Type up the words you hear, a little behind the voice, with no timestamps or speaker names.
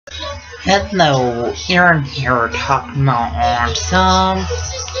Hello, Aaron here talking about autism.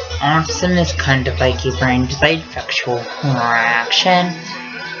 Autism is kind of like a brain-delayed factual interaction,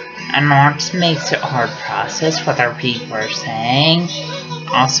 and autism makes it hard to process what other people are saying.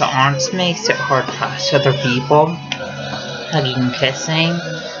 Also, autism makes it hard to process other people hugging and kissing,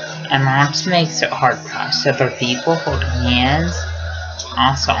 and autism makes it hard to process other people holding hands.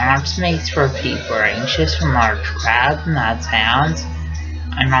 Also, autism makes where people are anxious from large crowds and loud sounds.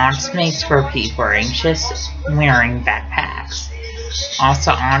 And autism makes where people are anxious wearing backpacks.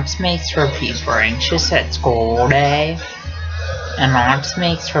 Also, autism makes where people are anxious at school all day. And autism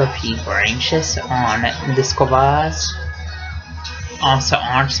makes where people are anxious on the school bus. Also,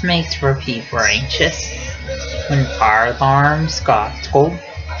 autism makes where people are anxious when fire alarms go off school.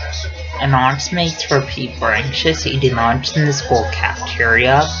 And autism makes where people are anxious eating lunch in the school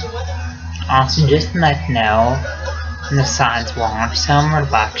cafeteria. Also, just to let you know, the signs of autism are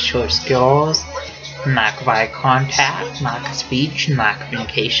lack of social skills, lack of eye contact, lack of speech, and lack of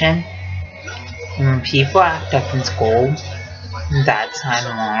communication. And when people act up in school, that's a sign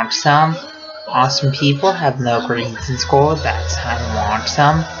of autism. Also, when people have no grades in school, that's a sign of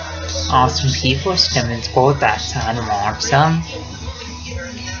autism. Also, when people stim in school, that's a sign of autism.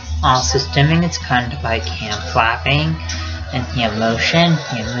 Also, stimming is kind of like hand flapping, and hand motion,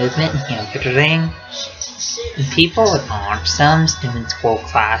 hand movement, and hand fidgeting. And people with autism stim in school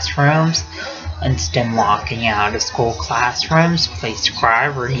classrooms, and stim walking out of school classrooms, place to cry,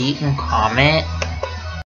 read, and comment.